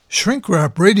Shrink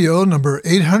Wrap Radio number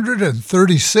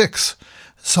 836,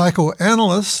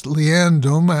 psychoanalyst Leanne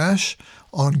Domash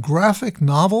on graphic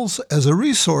novels as a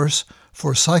resource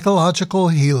for psychological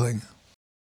healing.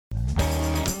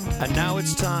 And now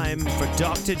it's time for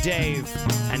Dr. Dave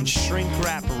and Shrink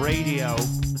Wrap Radio.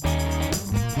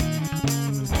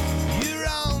 You're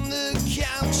on the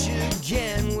couch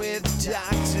again with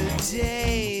Dr.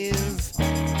 Dave.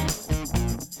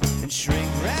 And Shrink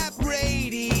Wrap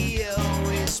Radio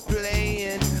is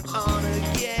playing on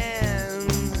again.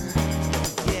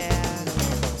 Yeah,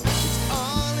 it's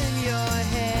all in your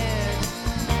head.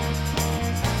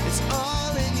 It's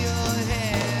all in your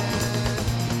head.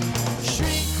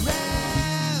 Shrink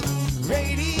Wrap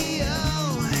Radio.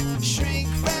 Shrink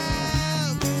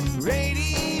Wrap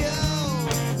Radio.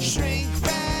 Shrink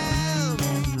Wrap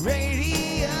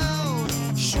Radio.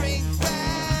 Shrink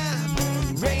Wrap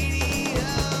Radio.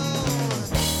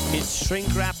 It's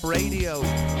Shrink Wrap Radio.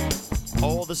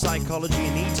 All the psychology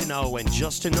you need to know and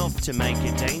just enough to make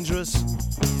it dangerous.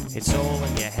 It's all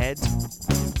in your head.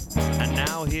 And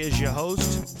now here's your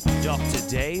host, Dr.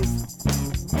 Dave.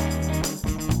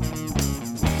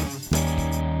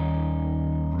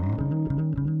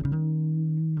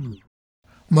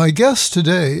 My guest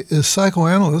today is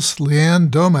psychoanalyst Leanne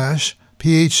Domash,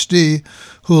 Ph.D.,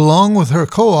 who along with her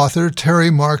co-author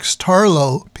Terry Marks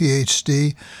Tarlow,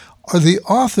 Ph.D., are the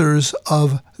authors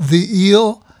of The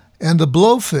Eel and the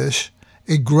Blowfish,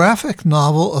 a graphic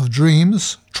novel of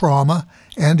dreams, trauma,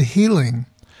 and healing.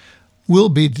 We'll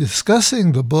be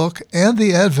discussing the book and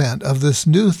the advent of this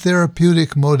new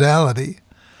therapeutic modality.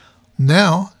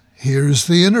 Now, here's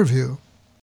the interview.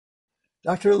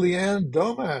 Dr. Leanne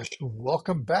Domash,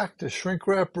 welcome back to Shrink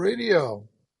Wrap Radio.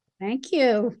 Thank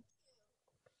you.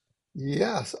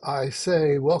 Yes, I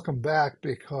say welcome back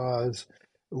because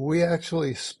we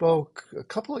actually spoke a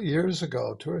couple of years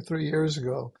ago, 2 or 3 years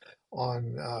ago,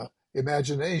 on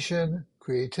imagination,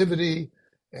 creativity,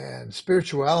 and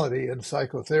spirituality in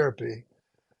psychotherapy.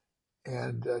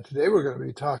 And today we're going to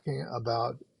be talking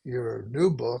about your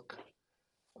new book,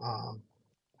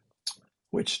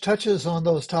 which touches on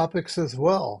those topics as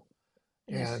well.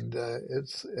 Yes. And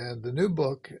the new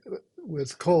book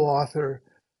with co-author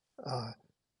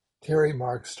Terry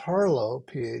Marks Tarlow,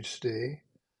 PhD,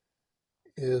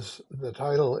 the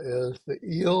title is The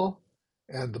Eel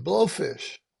and the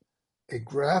Blowfish, a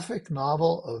graphic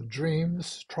novel of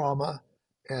dreams, trauma,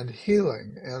 and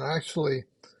healing. And I actually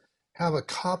have a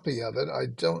copy of it. I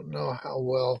don't know how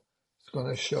well it's going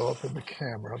to show up in the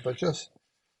camera, but just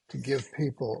to give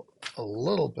people a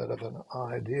little bit of an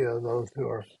idea, those who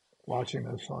are watching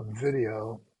this on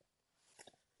video.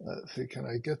 Let's see, can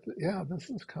I get yeah, this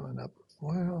is coming up.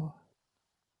 Well,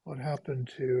 what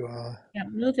happened to, Yeah,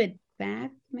 move it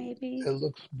back, maybe. it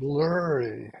looks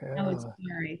blurry. Oh, it's Yeah,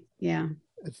 blurry. Yeah.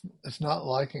 it's not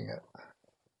liking it.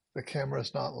 The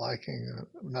camera's not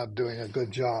not doing a good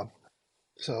job.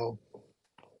 So,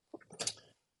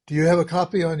 do you have a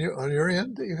copy on your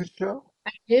end that you could show?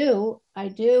 I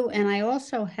do. And I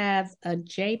also have a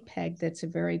JPEG that's a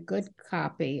very good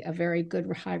copy, a very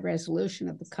good high resolution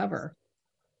of the cover.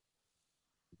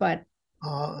 But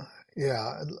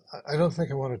Yeah, I don't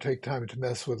think I want to take time to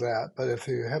mess with that, but if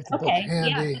you have the book okay,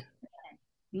 handy,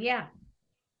 yeah.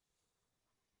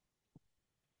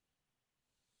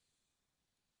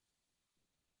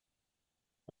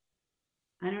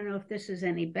 I don't know if this is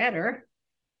any better.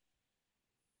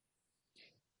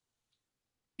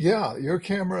 yeah, your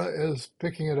camera is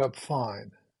picking it up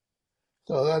fine.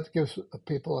 So that gives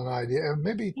people an idea. And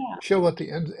maybe Yeah. show what the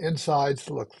insides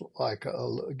look like.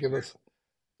 Give us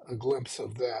a glimpse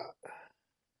of that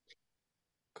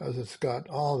because it's got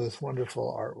all this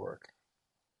wonderful artwork.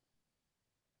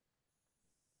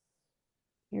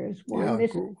 Here's one. Yeah,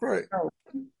 This great. oh,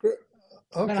 Great.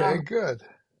 but Okay, good.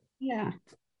 yeah.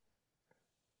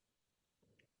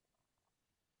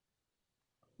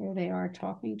 Here they are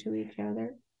talking to each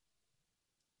other.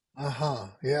 Uh-huh.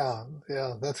 Yeah,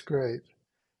 that's great.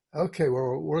 Okay,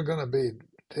 well, we're going to be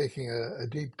taking a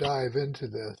deep dive into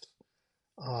this.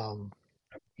 Um,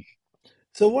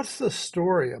 so what's the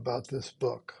story about this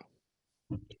book?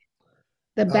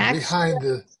 The back.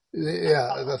 Behind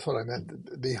yeah, that's what I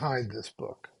meant, behind this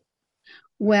book.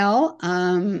 Well,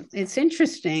 it's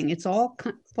interesting. It's all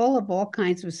full of all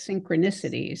kinds of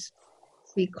synchronicities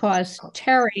because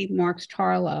Terry Marks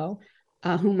Tarlow,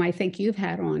 whom I think you've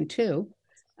had on too.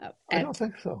 I don't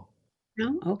think so.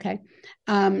 No? Okay.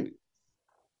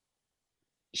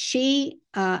 She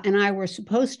and I were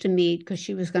supposed to meet because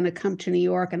she was going to come to New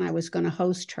York and I was going to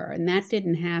host her. And that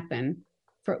didn't happen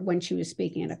for when she was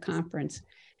speaking at a conference.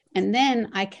 And then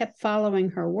I kept following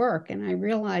her work and I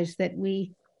realized that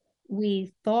we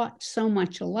we thought so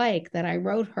much alike that I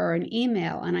wrote her an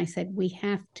email and I said, we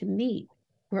have to meet.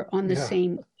 We're on the Yeah.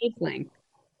 same wavelength.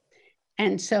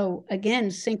 And so again,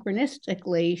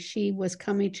 synchronistically, she was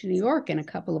coming to New York in a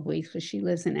couple of weeks because she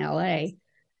lives in LA.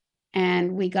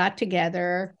 And we got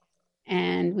together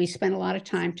and we spent a lot of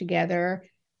time together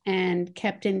and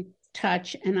kept in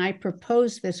touch. And I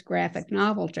proposed this graphic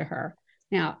novel to her.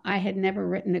 Now, I had never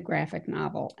written a graphic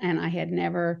novel and I had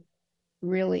never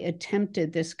really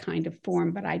attempted this kind of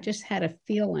form, but I just had a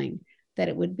feeling that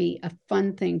it would be a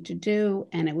fun thing to do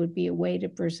and it would be a way to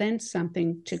present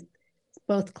something to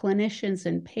both clinicians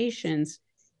and patients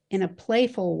in a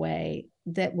playful way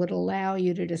that would allow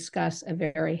you to discuss a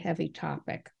very heavy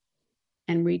topic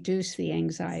and reduce the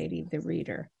anxiety of the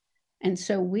reader. And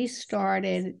so we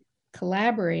started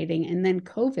collaborating, and then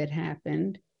COVID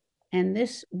happened. And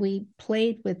we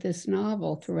played with this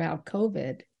novel throughout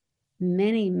COVID,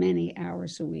 many, many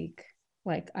hours a week.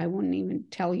 Like I wouldn't even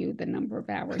tell you the number of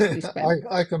hours we spent.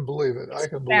 I can believe it. I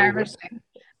can believe it. Embarrassing.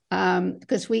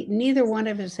 Because neither one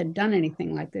of us had done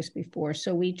anything like this before.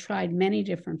 So we tried many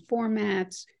different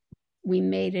formats. We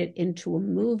made it into a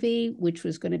movie, which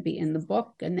was going to be in the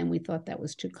book, and then we thought that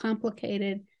was too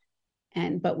complicated.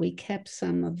 But we kept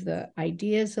some of the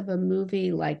ideas of a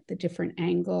movie, like the different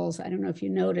angles. I don't know if you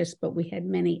noticed, but we had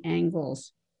many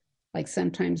angles, like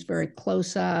sometimes very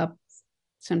close up,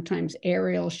 sometimes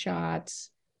aerial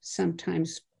shots,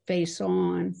 sometimes face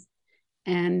on.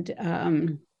 And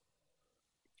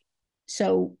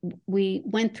so we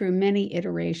went through many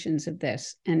iterations of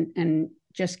this and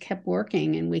just kept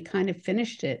working, and we kind of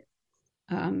finished it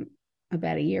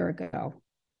about a year ago.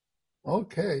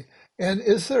 Okay. And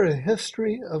is there a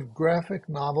history of graphic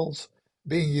novels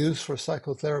being used for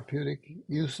psychotherapeutic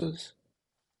uses?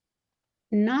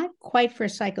 Not quite for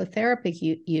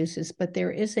psychotherapy uses, but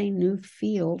there is a new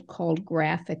field called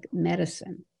graphic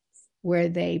medicine where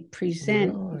they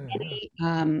present Really?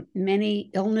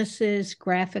 many illnesses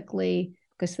graphically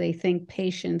because they think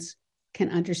patients can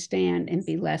understand and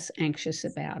be less anxious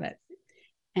about it.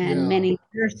 And Yeah. many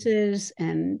nurses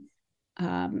and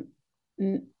um,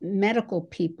 medical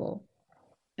people.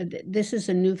 This is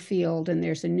a new field, and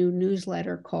there's a new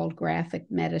newsletter called Graphic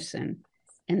Medicine,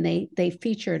 and they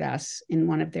featured us in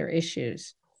one of their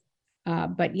issues.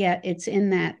 But yet, it's in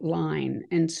that line,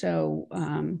 and so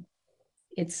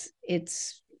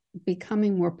it's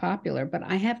becoming more popular. But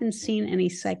I haven't seen any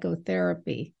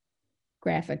psychotherapy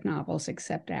graphic novels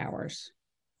except ours.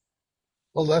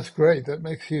 Well, that's great. That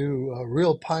makes you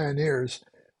real pioneers.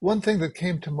 One thing that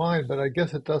came to mind, but I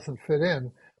guess it doesn't fit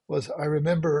in, was I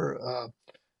remember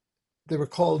they were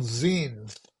called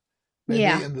zines, maybe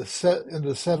Yeah, in the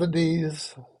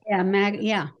 70s. yeah,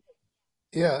 yeah.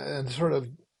 Yeah, and sort of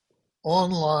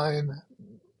online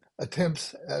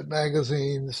attempts at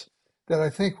magazines that I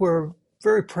think were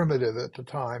very primitive at the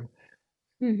time.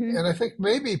 Hmm. And I think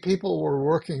maybe people were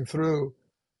working through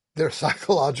their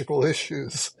psychological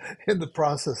issues in the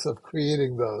process of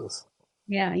creating those.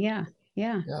 Yeah, yeah,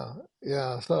 yeah. Yeah,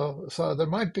 yeah. So there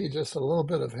might be just a little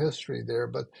bit of history there,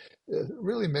 but it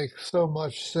really makes so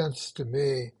much sense to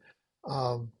me.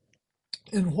 Um,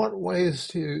 in what ways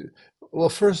do you, well,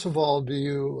 first of all,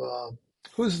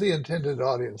 who's the intended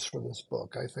audience for this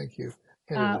book? I think you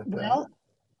hinted at that. Well,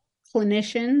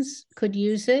 clinicians could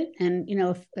use it, and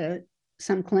if,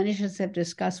 some clinicians have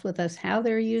discussed with us how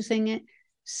they're using it.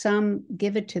 Some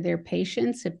give it to their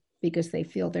patients because they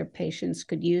feel their patients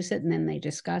could use it, and then they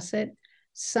discuss it.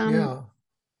 Some Yeah.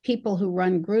 people who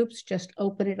run groups just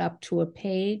open it up to a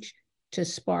page to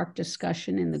spark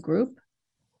discussion in the group,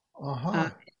 uh, Uh-huh.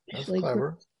 That's especially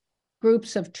clever.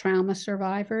 groups of trauma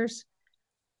survivors.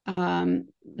 Um,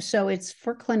 so it's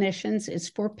for clinicians, it's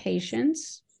for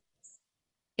patients,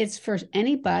 it's for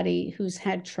anybody who's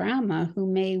had trauma who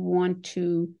may want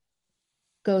to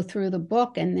go through the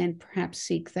book and then perhaps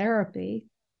seek therapy.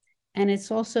 And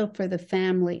it's also for the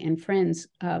family and friends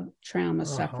of trauma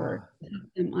sufferers Uh-huh. to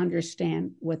help them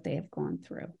understand what they have gone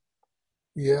through.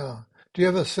 Yeah. Do you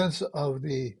have a sense of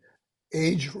the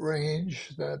age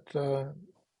range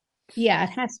Yeah, it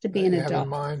has to be that an you have in adult.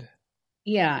 mind?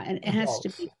 Yeah, and it has to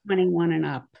Adults. be 21 and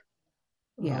up.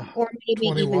 Uh, Yeah, or maybe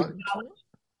even 21.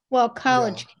 Yeah.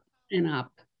 college and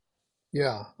up.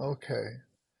 Yeah. Okay.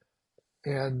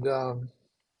 And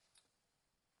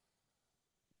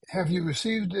have you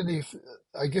received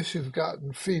I guess you've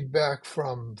gotten feedback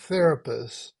from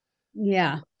therapists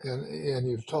Yeah, and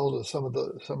you've told us some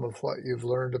of what you've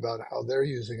learned about how they're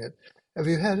using it. Have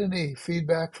you had any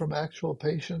feedback from actual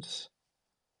patients?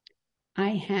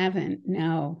 I haven't.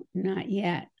 No, not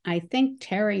yet. I think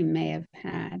Terry may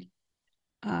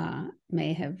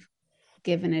have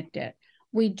given it to.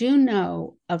 we do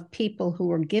know of people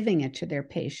who are giving it to their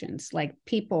patients, like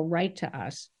people write to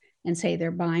us and say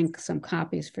they're buying some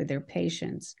copies for their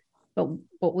patients,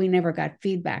 but we never got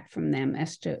feedback from them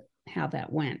as to how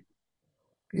that went.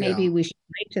 Maybe Yeah, we should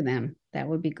write to them. That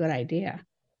would be a good idea.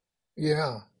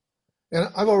 yeah. And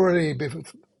I've already,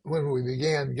 when we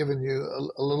began, given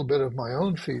you a little bit of my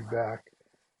own feedback,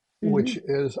 which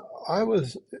Hmm. is I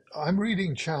was I'm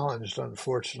reading challenged,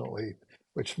 unfortunately,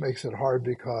 which makes it hard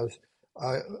because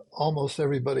I almost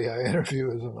everybody I interview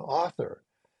is an author,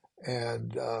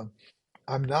 and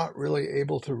I'm not really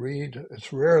able to read.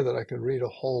 It's rare that I can read a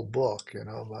whole book,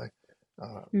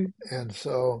 and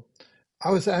so I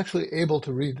was actually able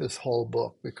to read this whole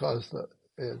book because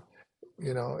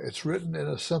it's written in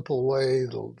a simple way.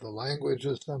 The language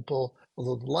is simple,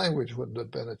 although the language wouldn't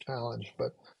have been a challenge,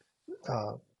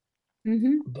 uh,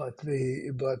 Hmm. but the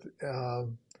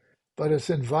but it's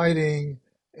inviting,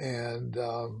 and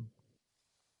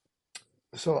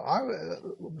so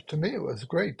to me it was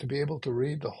great to be able to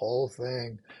read the whole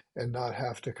thing and not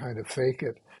have to kind of fake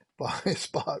it by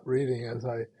spot reading as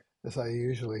I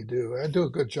usually do. I do a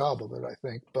good job of it, I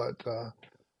think, but I'm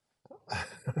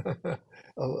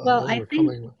Well,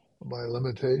 overcoming my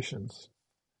limitations.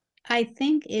 I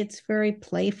think it's very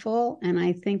playful, and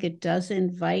I think it does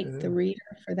invite the Yeah.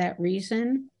 reader for that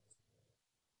reason.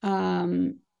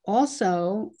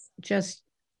 Also, just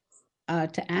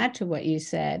to add to what you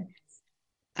said,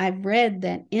 I've read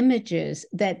that images,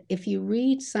 that if you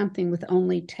read something with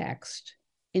only text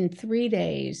in 3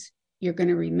 days, you're going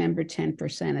to remember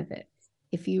 10% of it.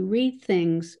 If you read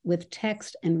things with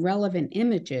text and relevant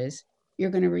images,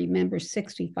 you're going to remember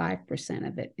 65%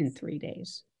 of it in 3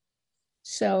 days.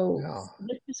 So, Yeah.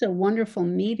 this is a wonderful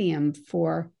medium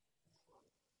for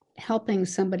helping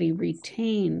somebody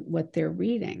retain what they're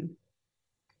reading.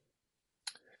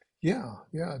 Yeah,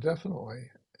 yeah, definitely.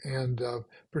 And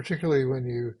particularly when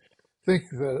you think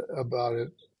that about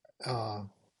it, uh,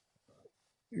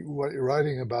 what you're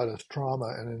writing about is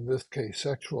trauma, and in this case,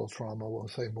 sexual trauma. We'll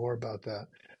say more about that.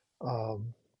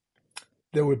 Um,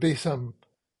 there would be some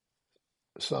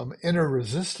inner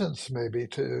resistance maybe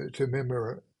to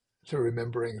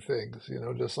remembering things,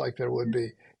 just like there would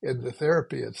be in the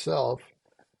therapy itself.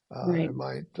 Right. It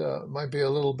might be a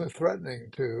little bit threatening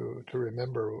to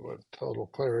remember with total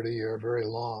clarity or very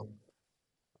long.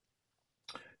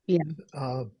 Yeah.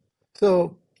 Uh,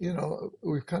 so,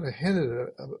 we've kind of hinted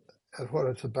at what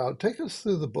it's about. Take us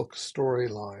through the book's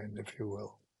storyline, if you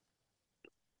will.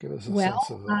 Give us a sense Well,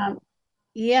 of that.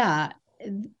 yeah.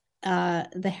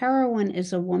 The heroine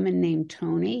is a woman named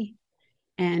Tony,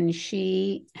 and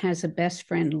she has a best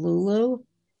friend, Lulu.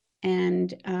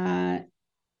 And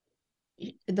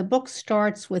the book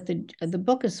starts with the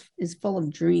book is full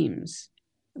of dreams,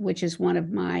 which is one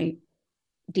of my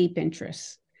deep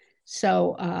interests.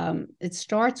 So it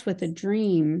starts with a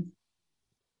dream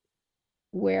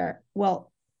where,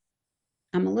 well,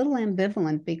 I'm a little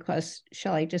ambivalent because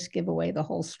shall I just give away the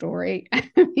whole story? I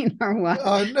mean, or what?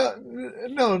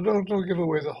 No, no, don't give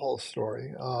away the whole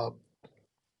story.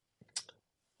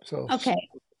 So Okay,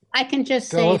 I can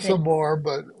just tell say us that some more,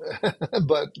 but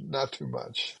but not too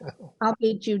much. I'll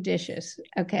be judicious.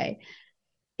 Okay.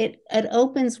 It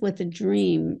opens with a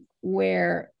dream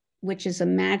which is a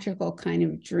magical kind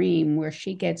of dream where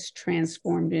she gets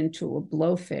transformed into a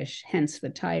blowfish, hence the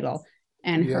title,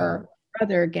 and Yeah, her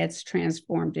brother gets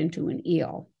transformed into an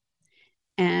eel.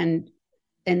 And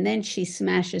and then she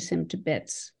smashes him to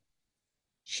bits.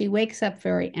 She wakes up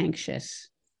very anxious.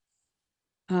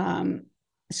 Um,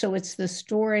 so it's the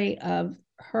story of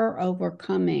her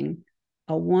overcoming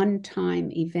a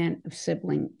one-time event of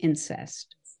sibling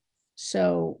incest.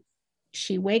 So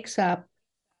she wakes up.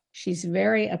 She's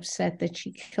very upset that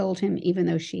she killed him, even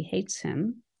though she hates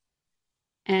him.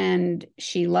 And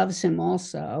she loves him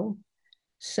also.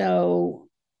 So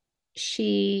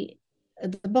the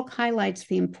book highlights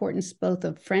the importance both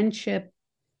of friendship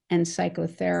and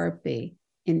psychotherapy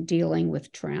in dealing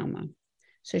with trauma.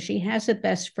 So she has a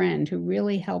best friend who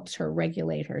really helps her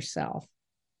regulate herself,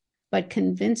 but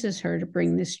convinces her to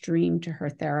bring this dream to her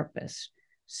therapist.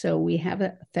 So we have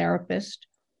a therapist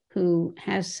who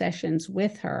has sessions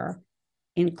with her,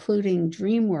 including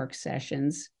dream work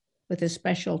sessions with a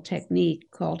special technique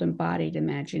called embodied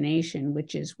imagination,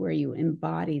 which is where you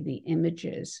embody the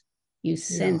images. You yeah,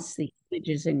 sense the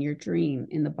images in your dream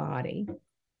in the body.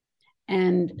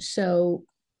 And so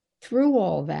through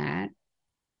all that,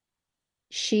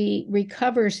 she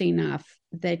recovers enough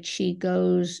that she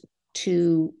goes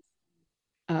to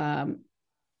um,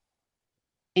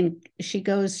 she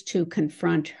goes to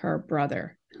confront her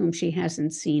brother, whom she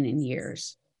hasn't seen in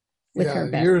years, with her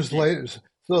yeah. best Years friend. later,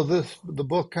 So the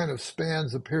book kind of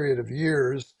spans a period of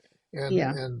years, and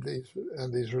Yeah. and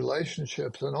these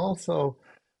relationships, and also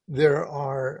there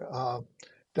are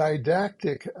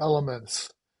didactic elements,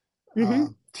 Hmm.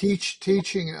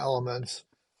 teaching elements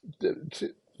to,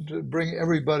 to bring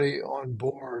everybody on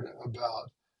board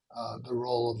about the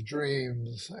role of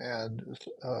dreams and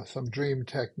some dream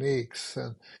techniques,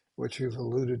 and which you've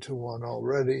alluded to one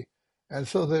already. And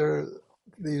so there are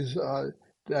these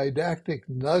didactic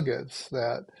nuggets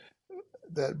that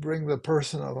bring the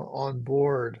person on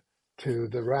board to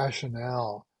the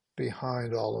rationale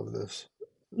behind all of this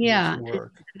Yeah. And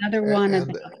work. another And, one and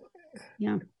about,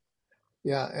 yeah.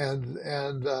 yeah,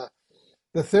 and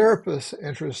the therapist,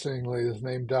 interestingly, is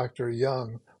named Dr.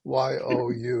 Young,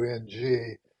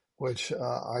 Young, which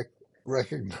I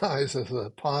recognize as a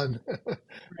pun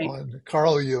Right. on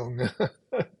Carl Jung.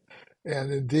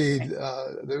 And indeed,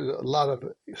 there's a lot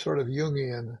of sort of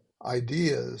Jungian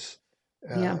ideas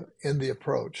Yeah. in the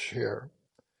approach here.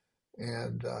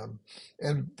 And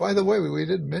by the way, we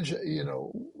didn't mention,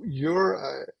 you're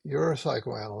a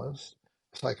psychoanalyst,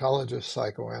 psychologist,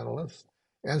 psychoanalyst,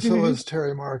 and so Hmm. is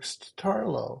Terry Marks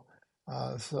Tarlow.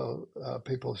 So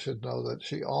people should know that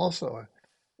she also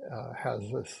has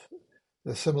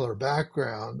this similar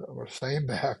background or same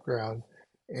background,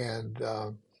 and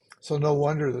so no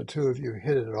wonder the two of you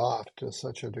hit it off to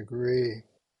such a degree.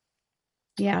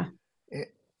 Yeah.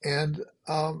 A- And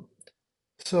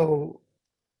so.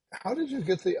 How did you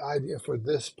get the idea for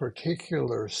this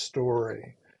particular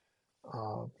story?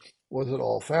 Uh, was it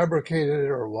all fabricated,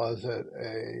 or was it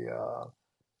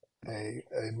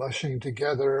a mushing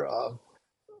together of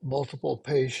multiple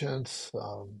patients,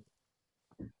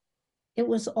 It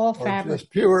was all or fabric.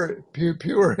 just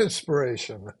pure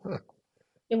inspiration?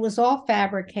 It was all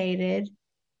fabricated,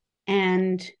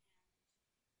 and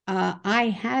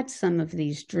I had some of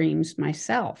these dreams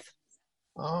myself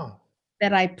Ah,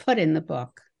 that I put in the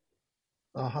book.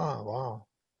 wow,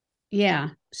 Yeah.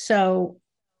 So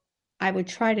I would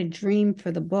try to dream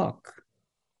for the book.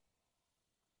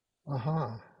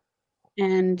 uh-huh,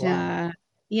 And wow.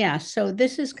 yeah, so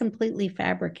this is completely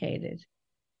fabricated.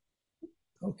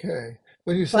 Okay.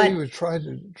 When you say But you would try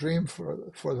to dream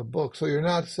for the book, so you're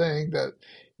not saying that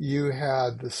you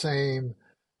had the same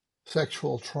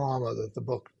sexual trauma that the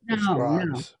book no, no,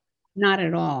 describes. not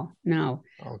at all. No.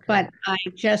 Okay. But I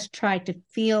just tried to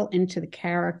feel into the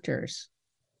characters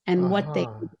and what they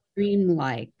Uh-huh. would dream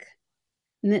like.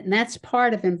 And that's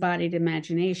part of embodied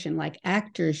imagination. Like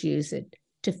actors use it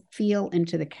to feel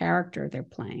into the character they're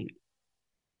playing.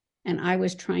 And I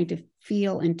was trying to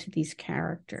feel into these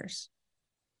characters.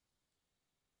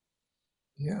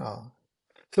 Yeah.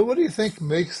 So what do you think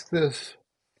makes this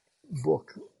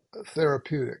book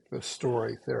therapeutic, the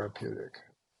story therapeutic?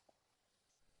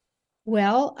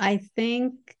 Well, I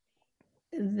think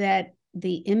that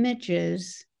the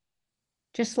images,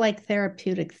 just like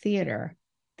therapeutic theater,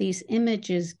 these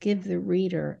images give the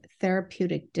reader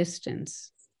therapeutic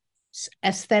distance,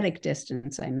 aesthetic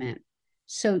distance, I meant.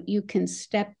 So you can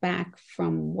step back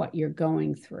from what you're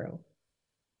going through.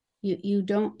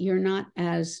 You're not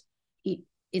as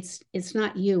it's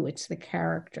not you, it's the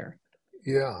character.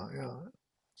 Yeah, yeah.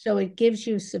 So it gives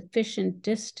you sufficient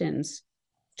distance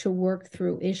to work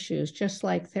through issues. Just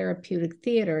like therapeutic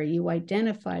theater, you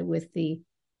identify with the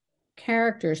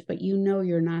characters, but you know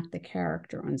you're not the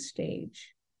character on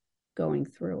stage going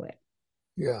through it.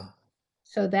 Yeah.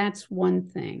 So that's one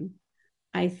thing.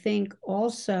 I think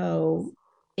also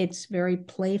it's very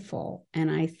playful.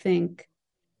 And I think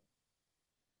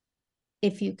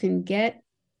if you can get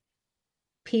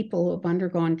people who have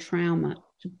undergone trauma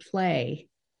to play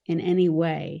in any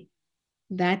way,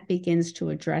 that begins to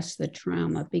address the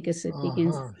trauma because it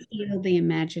begins Uh-huh. to heal the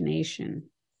imagination.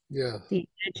 Yes. The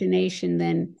imagination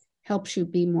then helps you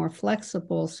be more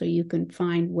flexible so you can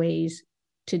find ways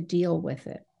to deal with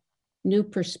it, new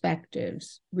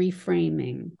perspectives,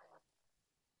 reframing,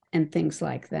 and things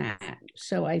like that.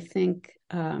 So I think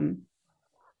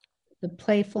the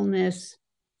playfulness,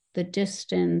 the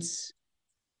distance,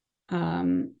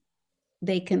 um,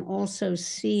 they can also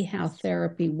see how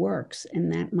therapy works,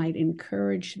 and that might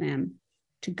encourage them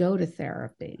to go to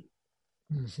therapy.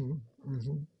 Hmm.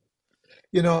 Hmm.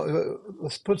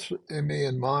 This puts me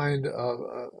in mind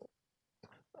of,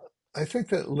 I think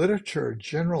that literature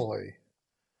generally,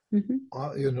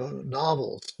 Mm-hmm.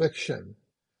 novels, fiction,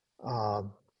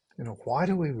 um, why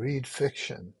do we read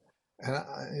fiction? And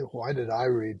why did I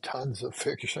read tons of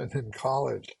fiction in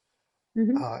college?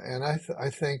 Mm-hmm. And I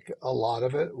think a lot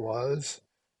of it was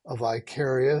a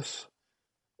vicarious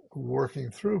working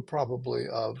through probably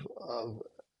of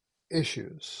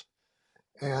issues.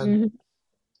 And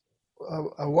Mm-hmm.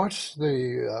 I watched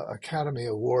the Academy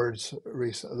Awards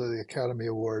recently, the Academy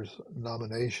Awards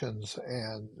nominations,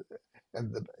 and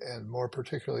more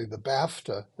particularly the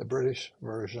BAFTA, the British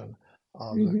version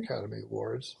of the Hmm. Academy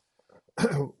Awards,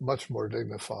 much more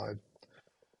dignified.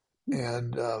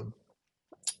 And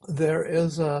there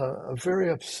is a very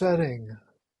upsetting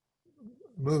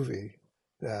movie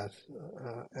that,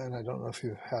 and I don't know if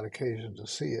you've had occasion to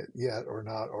see it yet or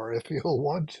not, or if you'll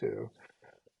want to,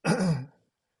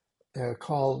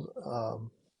 called, oh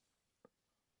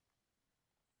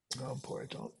boy,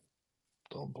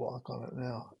 don't block on it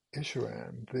now.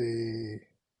 Ishiran,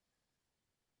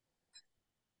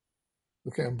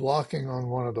 okay, I'm blocking on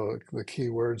one of the key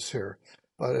words here,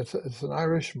 but it's an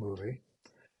Irish movie,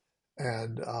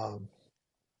 and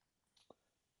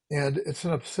and it's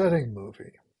an upsetting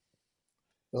movie.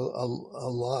 A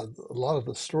lot of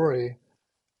the story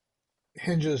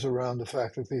hinges around the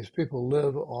fact that these people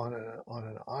live on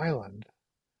an island,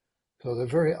 so they're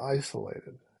very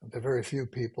isolated. There are very few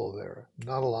people there,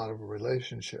 not a lot of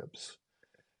relationships.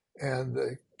 And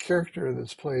the character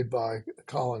that's played by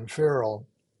Colin Farrell,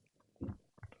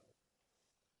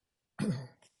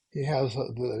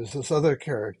 there's this other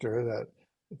character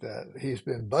that he's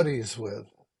been buddies with,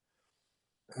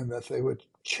 and that they would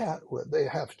chat with. They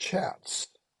have chats,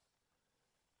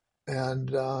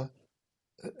 and uh,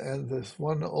 and this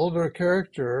one older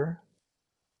character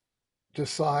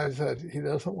decides that he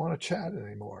doesn't want to chat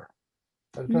anymore.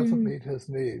 That it doesn't Mm. meet his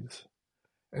needs.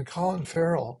 And Colin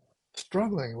Farrell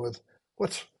struggling with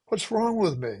what's wrong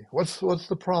with me? What's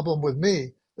the problem with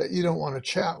me that you don't want to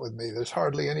chat with me? There's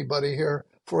hardly anybody here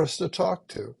for us to talk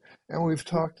to, and we've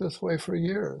talked this way for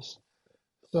years.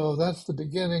 So that's the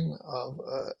beginning of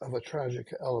a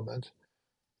tragic element.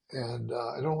 And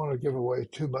I don't want to give away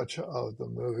too much of the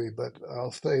movie, but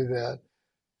I'll say that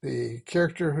the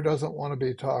character who doesn't want to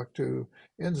be talked to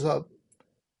ends up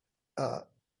uh,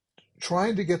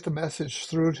 trying to get the message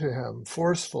through to him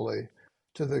forcefully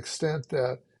to the extent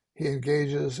that he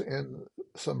engages in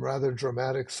some rather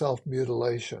dramatic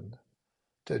self-mutilation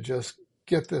to just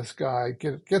get this guy,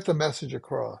 get the message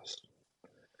across.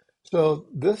 So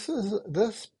this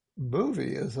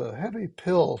movie is a heavy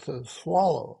pill to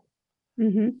swallow.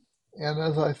 Hmm. And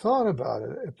as I thought about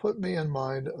it, it put me in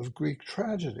mind of Greek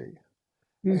tragedy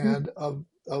Hmm. and of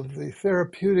the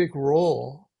therapeutic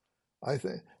role. I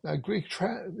think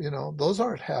now those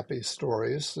aren't happy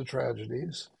stories, the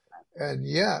tragedies, and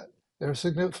yet they're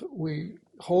significant. We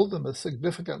hold them as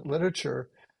significant literature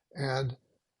and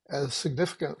as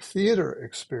significant theater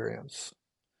experience.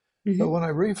 So Hmm. when I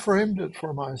reframed it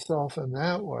for myself in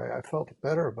that way, I felt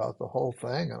better about the whole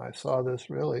thing, and I saw this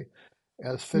really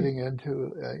as fitting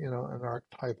into an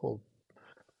archetypal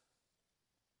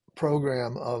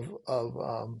program of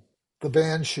the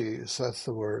Banshees. That's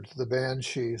the word. The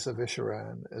Banshees of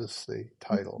Isharan is the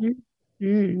title. Hmm.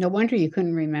 Mm. No wonder you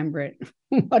couldn't remember it.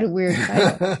 What a weird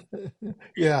title.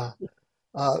 Yeah.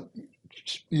 Uh,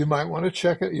 you might want to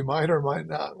check it. You might or might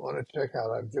not want to check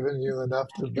out. I've given you enough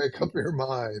to make up your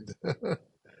mind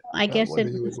I about guess whether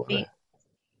it you would must want to.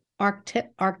 be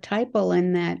archetypal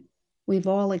in that we've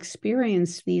all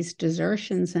experienced these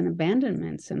desertions and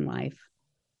abandonments in life.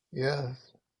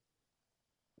 Yes.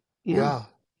 Yeah. Yeah.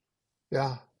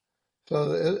 Yeah.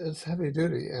 So it's heavy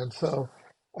duty. And so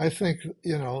I think,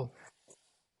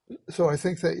 so I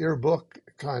think that your book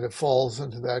kind of falls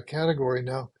into that category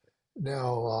now,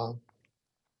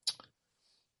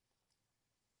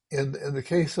 in the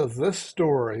case of this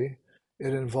story,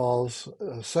 it involves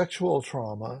sexual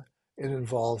trauma, it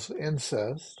involves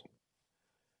incest,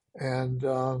 and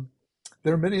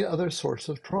there are many other sorts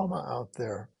of trauma out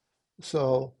there.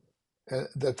 So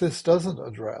that this doesn't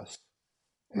address.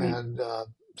 Right. And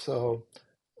so,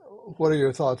 what are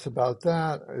your thoughts about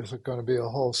that? Is it going to be a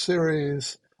whole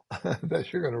series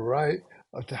that you're going to write?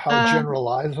 How Um,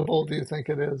 generalizable do you think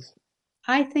it is?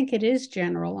 I think it is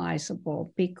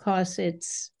generalizable because it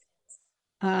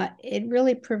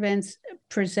really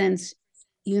presents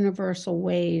universal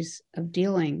ways of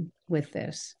dealing with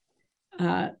this.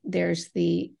 There's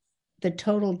the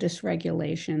total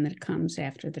dysregulation that comes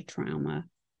after the trauma.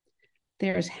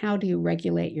 There's how do you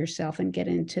regulate yourself and get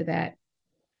into that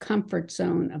comfort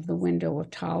zone of the window of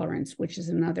tolerance, which is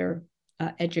another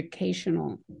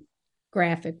educational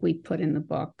graphic we put in the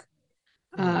book.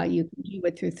 Yeah. You can do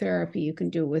it through therapy, you can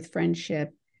do it with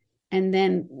friendship. And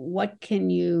then what can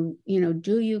do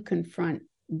you confront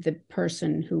the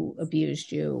person who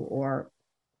abused you or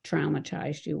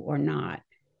traumatized you or not?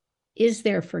 Is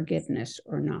there forgiveness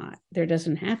or not? There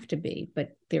doesn't have to be, but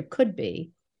there could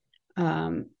be.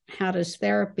 How does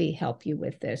therapy help you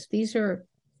with this? These are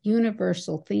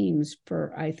universal themes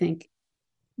for, I think,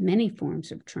 many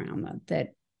forms of trauma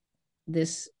that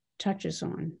this touches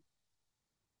on.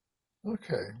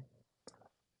 Okay.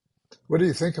 What do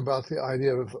you think about the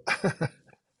idea of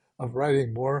of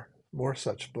writing more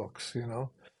such books,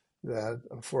 that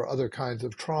for other kinds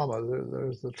of trauma?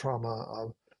 There's the trauma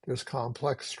of there's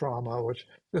complex trauma, which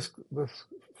this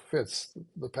fits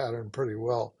the pattern pretty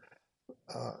well.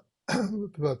 Uh,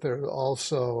 but there's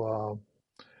also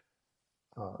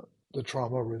the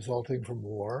trauma resulting from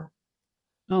war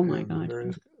Oh my and the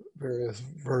God. various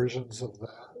versions of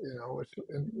that, which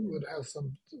would have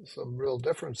some real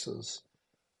differences.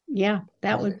 Yeah,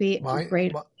 that My would be a my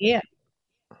great my idea.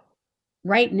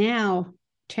 Right now,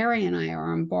 Terry and I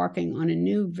are embarking on a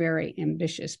new, very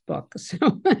ambitious book.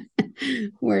 So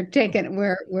we're taking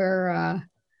we're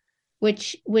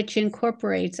which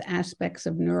incorporates aspects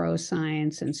of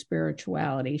neuroscience and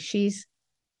spirituality.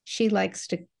 She likes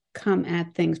to come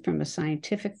at things from a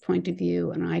scientific point of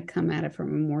view, and I come at it from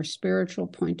a more spiritual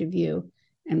point of view,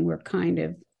 and we're kind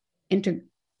of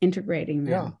integrating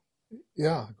yeah, them.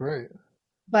 yeah, great.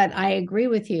 But I agree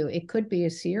with you; it could be a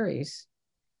series,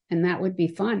 and that would be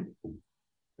fun.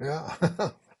 Yeah.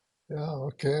 Yeah,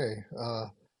 okay.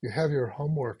 You have your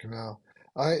homework now.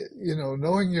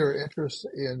 Knowing your interest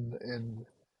and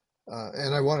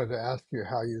I wanted to ask you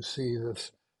how you see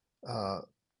uh,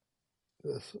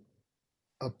 this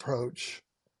approach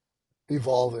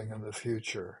evolving in the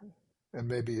future, and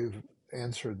maybe you've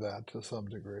answered that to some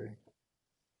degree.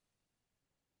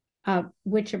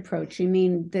 Which approach? You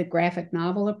mean the graphic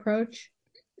novel approach?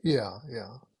 Yeah,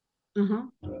 yeah, Uh-huh.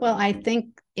 Well, I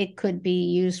think it could be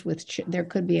used with there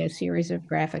could be a series of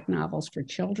graphic novels for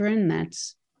children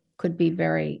that's could be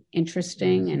very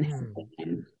interesting and hmm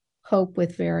and cope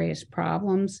with various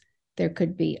problems. There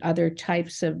could be other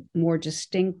types of more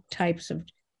distinct types of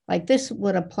like this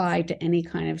would apply to any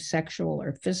kind of sexual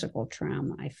or physical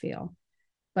trauma, I feel.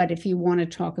 But if you want to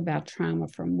talk about trauma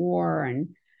from war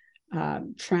and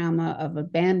trauma of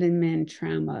abandonment,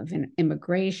 trauma of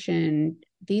immigration,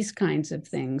 these kinds of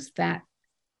things, that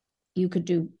you could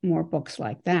do more books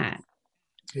like that.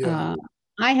 yeah, Uh,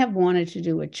 I have wanted to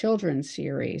do a children's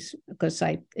series because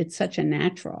it's such a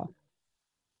natural,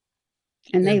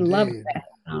 and they love indeed,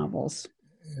 novels.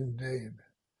 indeed.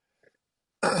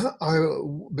 I,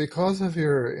 because of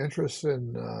your interest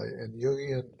in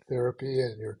Jungian therapy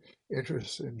and your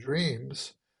interest in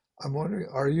dreams, I'm wondering,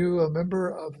 are you a member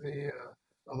of the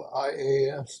of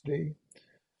IASD,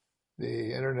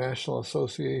 the International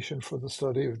Association for the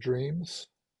Study of Dreams?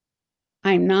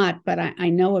 I'm not, but I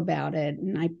know about it,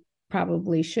 and I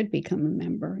probably should become a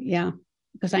member. Yeah,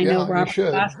 because I know Yeah, you Robert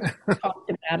should. Boston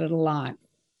talked about it a lot.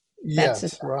 That's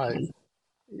Yes, right. essential.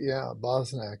 Yeah,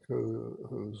 Bosnak,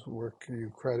 whose work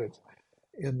you credit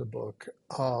in the book.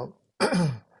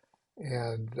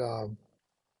 And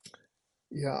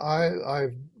yeah,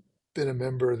 I've been a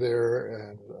member there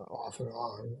and off and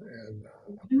on and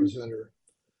a Mhm. presenter.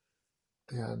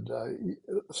 And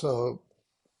so,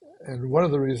 and one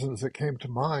of the reasons that came to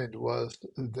mind was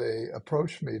they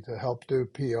approached me to help do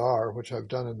PR, which I've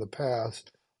done in the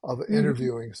past, of Mhm.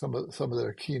 interviewing some of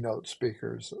their keynote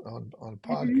speakers on Mhm.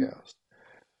 podcasts.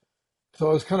 So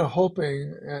I was kind of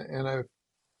hoping, and I've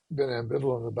been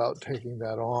ambivalent about taking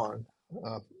that on,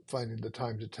 uh, finding the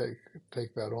time to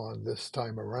take that on this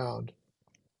time around.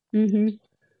 Mhm.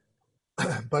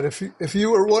 But if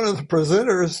you were one of the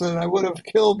presenters, then I would have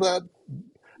killed that,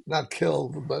 not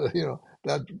killed, but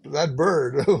that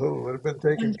bird would have been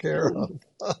taken care of.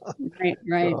 Right,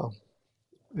 right. So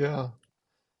yeah,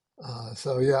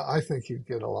 so yeah, I think you'd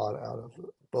get a lot out of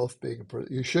both being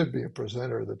you should be a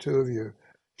presenter. The two of you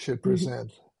should Mhm.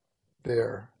 present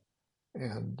there,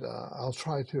 and I'll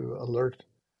try to alert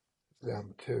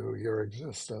them to your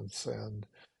existence. And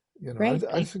Great.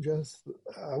 I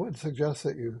would suggest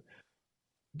that you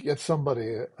get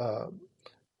somebody,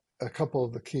 a couple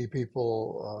of the key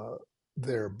people,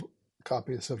 their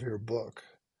copies of your book.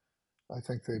 I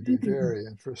think they'd be Mhm. very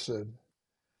interested.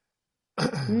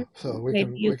 Mhm. So we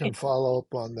Maybe can you we can could, follow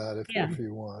up on that yeah, if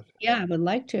you want. yeah, I would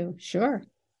like to. Sure.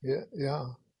 Yeah,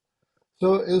 yeah.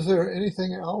 So is there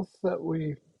anything else that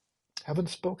we haven't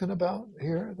spoken about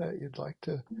here that you'd like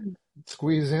to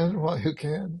squeeze in while you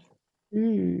can?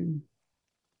 Mm.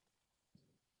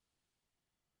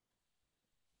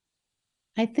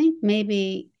 I think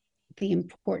maybe the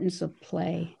importance of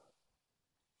play,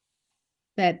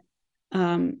 that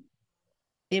um,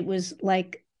 it was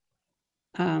like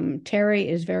Terry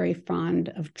is very fond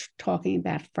of talking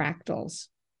about fractals,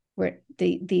 where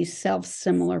these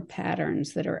self-similar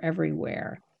patterns that are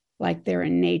everywhere, like they're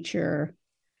in nature,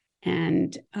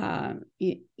 and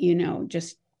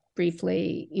just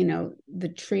briefly, the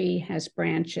tree has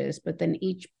branches, but then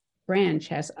each branch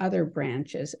has other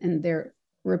branches, and they're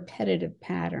repetitive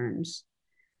patterns.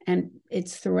 And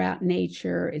it's throughout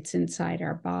nature, it's inside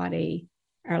our body.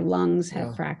 Our lungs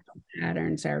have fractal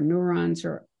patterns, our neurons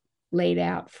are laid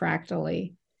out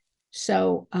fractally.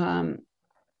 So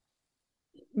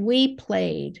we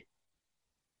played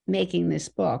making this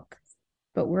book,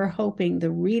 but we're hoping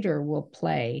the reader will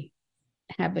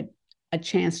have a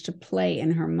chance to play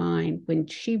in her mind when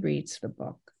she reads the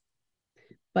book.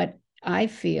 But I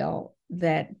feel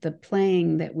that the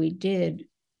playing that we did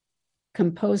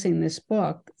composing this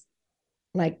book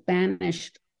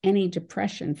banished any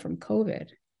depression from COVID,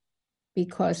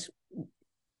 because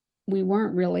we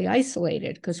weren't really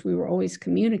isolated because we were always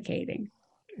communicating.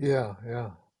 Yeah.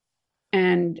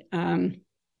 And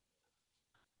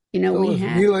it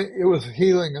was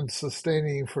healing and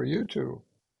sustaining for you two.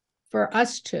 For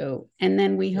us too. And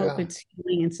then we hope it's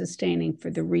healing and sustaining for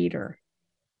the reader.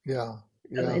 Yeah.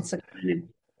 So it's a kind of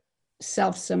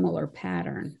self-similar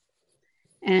pattern.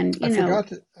 And I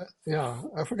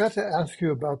forgot to ask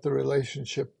you about the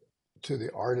relationship to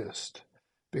the artist,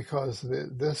 because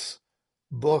this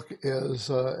book is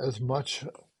as much,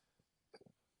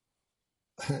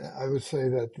 I would say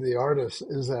that the artist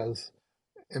is as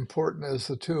important as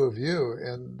the two of you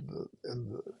in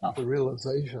the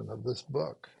realization of this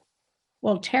book.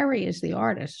 Well, Terry is the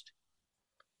artist.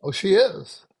 Oh, she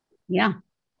is? Yeah.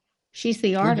 She's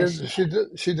the artist. She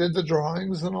did the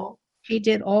drawings and all? She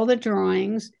did all the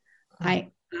drawings.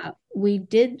 We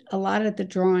did a lot of the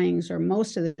drawings, or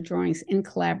most of the drawings, in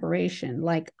collaboration.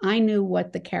 I knew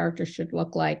what the character should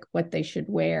look like, what they should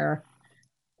wear,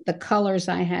 the colors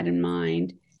I had in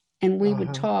mind, and we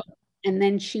would talk, and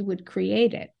then she would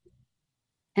create it.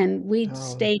 And we'd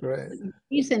stay. The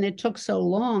reason it took so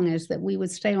long is that we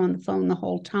would stay on the phone the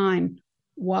whole time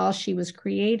while she was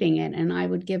creating it, and I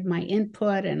would give my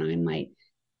input, and I might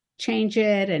change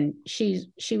it, and she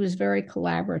was very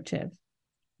collaborative.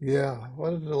 Yeah,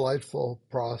 what a delightful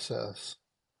process.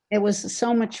 It was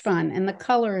so much fun, and the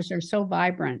colors are so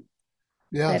vibrant.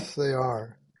 Yes, they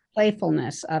are.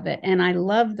 Playfulness of it. And I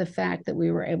love the fact that we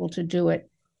were able to do it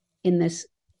in this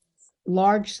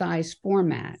large size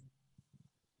format.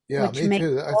 Yeah, me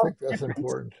too. I think that's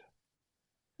important.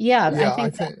 Yeah, I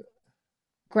think that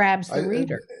grabs the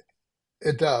reader.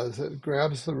 It does. It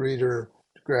grabs the reader,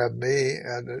 grab me,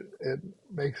 and it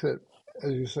makes it,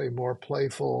 as you say, more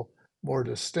playful, more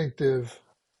distinctive,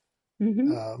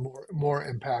 more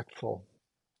impactful.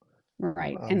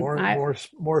 Right. And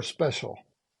more special.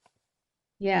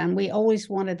 Yeah, and we always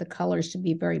wanted the colors to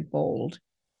be very bold,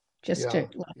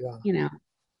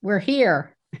 we're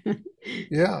here.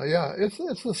 Yeah.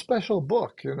 It's a special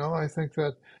book, I think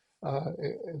that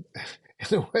in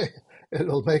a way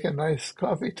it'll make a nice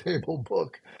coffee table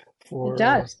book for. It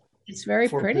does. It's very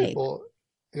pretty. People.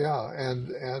 Yeah,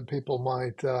 and people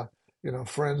might,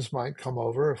 friends might come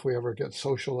over if we ever get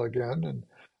social again, and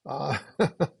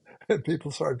and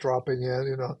people start dropping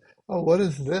in, oh, what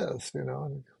is this,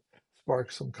 and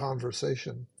spark some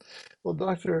conversation. Well,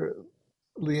 Dr.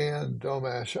 Leanne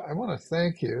Domash, I want to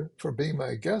thank you for being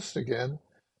my guest again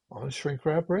on Shrink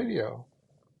Rap Radio.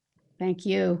 Thank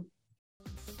you.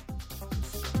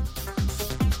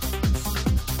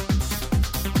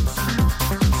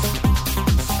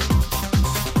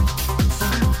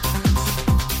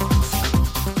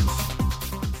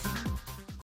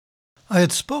 I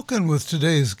had spoken with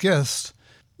today's guest,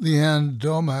 Leanne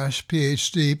Domash,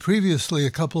 PhD, previously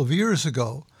a couple of years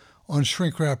ago on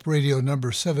Shrink Rap Radio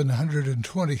number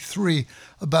 723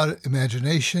 about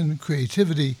imagination,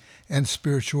 creativity, and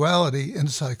spirituality in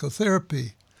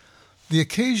psychotherapy. The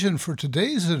occasion for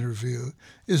today's interview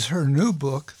is her new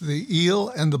book, The Eel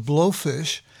and the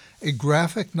Blowfish, a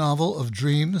graphic novel of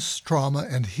dreams, trauma,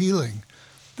 and healing.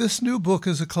 This new book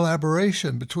is a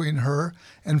collaboration between her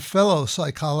and fellow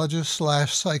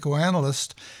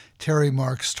psychologist/psychoanalyst Terry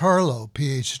Marks Tarlow,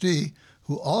 PhD,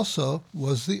 who also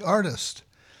was the artist.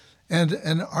 And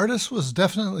an artist was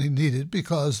definitely needed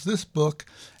because this book,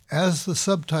 as the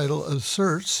subtitle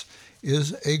asserts,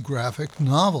 is a graphic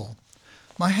novel.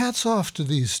 My hat's off to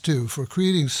these two for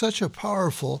creating such a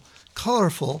powerful,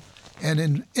 colorful,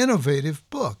 and innovative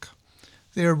book.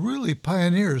 They are really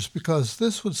pioneers because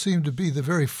this would seem to be the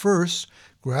very first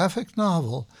graphic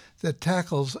novel that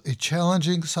tackles a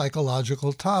challenging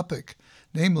psychological topic,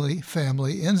 namely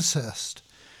family incest.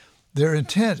 Their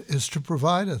intent is to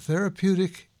provide a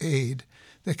therapeutic aid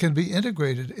that can be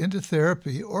integrated into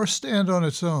therapy or stand on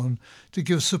its own to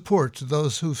give support to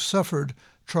those who've suffered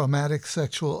traumatic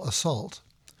sexual assault.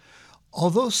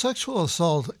 Although sexual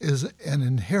assault is an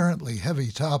inherently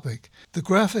heavy topic, the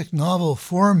graphic novel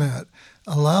format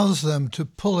allows them to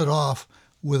pull it off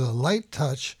with a light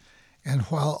touch and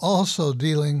while also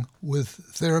dealing with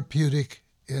therapeutic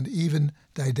and even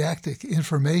didactic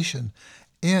information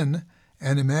in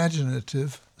an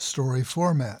imaginative story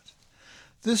format.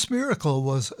 This miracle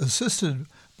was assisted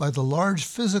by the large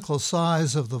physical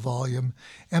size of the volume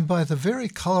and by the very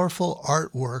colorful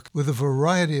artwork with a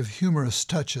variety of humorous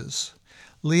touches.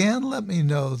 Leanne let me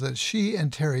know that she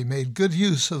and Terry made good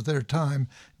use of their time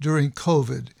during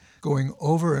COVID, going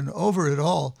over and over it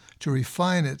all to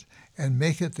refine it and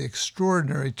make it the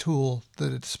extraordinary tool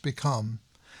that it's become.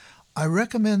 I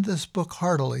recommend this book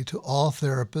heartily to all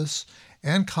therapists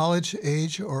and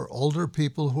college-age or older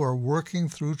people who are working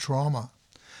through trauma.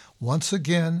 Once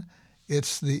again,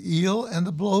 it's The Eel and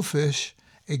the Blowfish,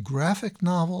 a graphic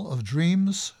novel of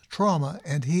dreams, trauma,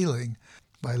 and healing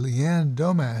by Leanne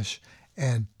Domash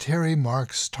and Terry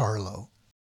Marks Tarlow.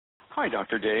 Hi,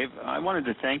 Dr. Dave. I wanted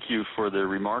to thank you for the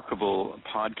remarkable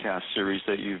podcast series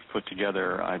that you've put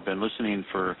together. I've been listening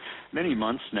for many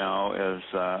months now as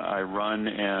I run,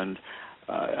 and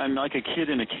I'm like a kid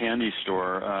in a candy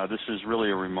store. This is really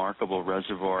a remarkable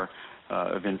reservoir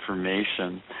of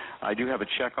information. I do have a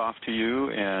check off to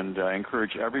you, and I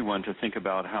encourage everyone to think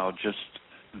about how just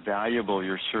valuable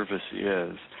your service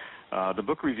is. The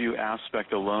book review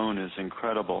aspect alone is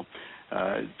incredible.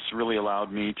 It's really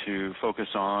allowed me to focus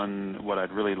on what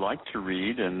I'd really like to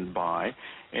read and buy,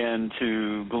 and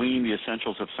to glean the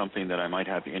essentials of something that I might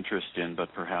have interest in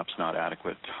but perhaps not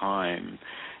adequate time.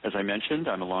 As I mentioned,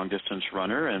 I'm a long-distance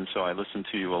runner, and so I listen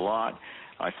to you a lot.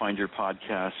 I find your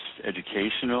podcast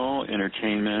educational,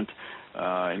 entertainment,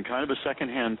 and kind of a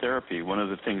secondhand therapy. One of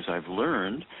the things I've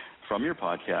learned from your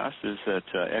podcast is that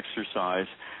exercise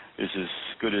is as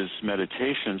good as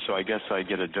meditation, so I guess I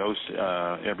get a dose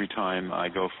every time I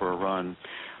go for a run.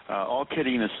 All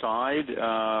kidding aside,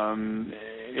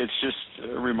 it's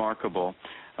just remarkable.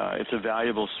 It's a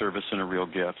valuable service and a real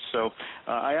gift. So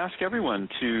I ask everyone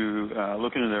to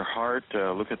look into their heart,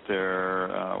 look at their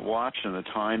watch and the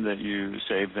time that you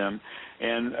save them,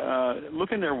 and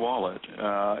look in their wallet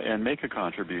and make a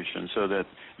contribution so that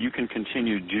you can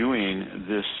continue doing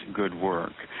this good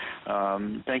work.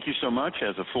 Thank you so much.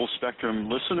 As a full spectrum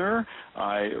listener,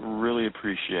 I really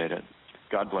appreciate it.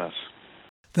 God bless.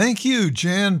 Thank you,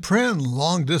 Jan Prin,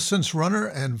 long-distance runner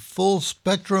and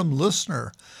full-spectrum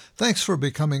listener. Thanks for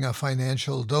becoming a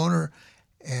financial donor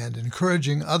and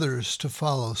encouraging others to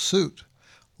follow suit.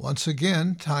 Once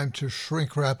again, time to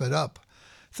shrink wrap it up.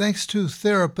 Thanks to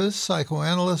therapist,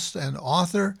 psychoanalyst, and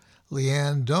author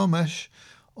Leanne Domash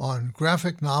on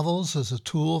graphic novels as a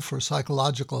tool for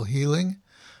psychological healing.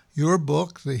 Your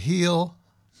book, The Eel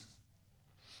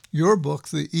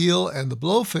and the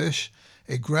Blowfish,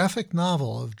 a graphic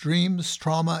novel of dreams,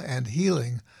 trauma, and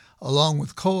healing, along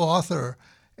with co-author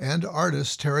and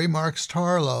artist Terry Marks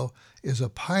Tarlow, is a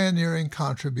pioneering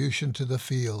contribution to the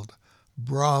field.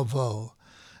 Bravo!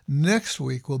 Next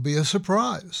week will be a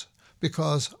surprise,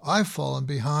 because I've fallen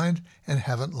behind and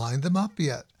haven't lined them up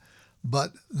yet.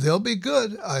 But they'll be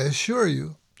good, I assure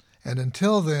you. And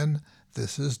until then,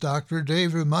 this is Dr.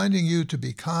 Dave reminding you to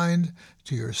be kind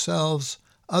to yourselves,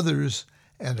 others,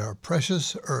 and our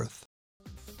precious earth.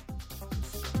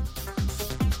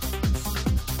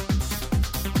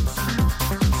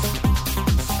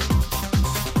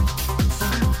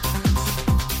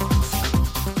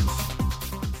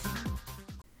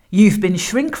 You've been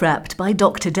shrink-wrapped by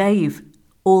Dr. Dave.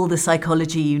 All the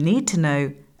psychology you need to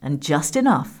know, and just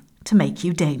enough to make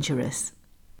you dangerous.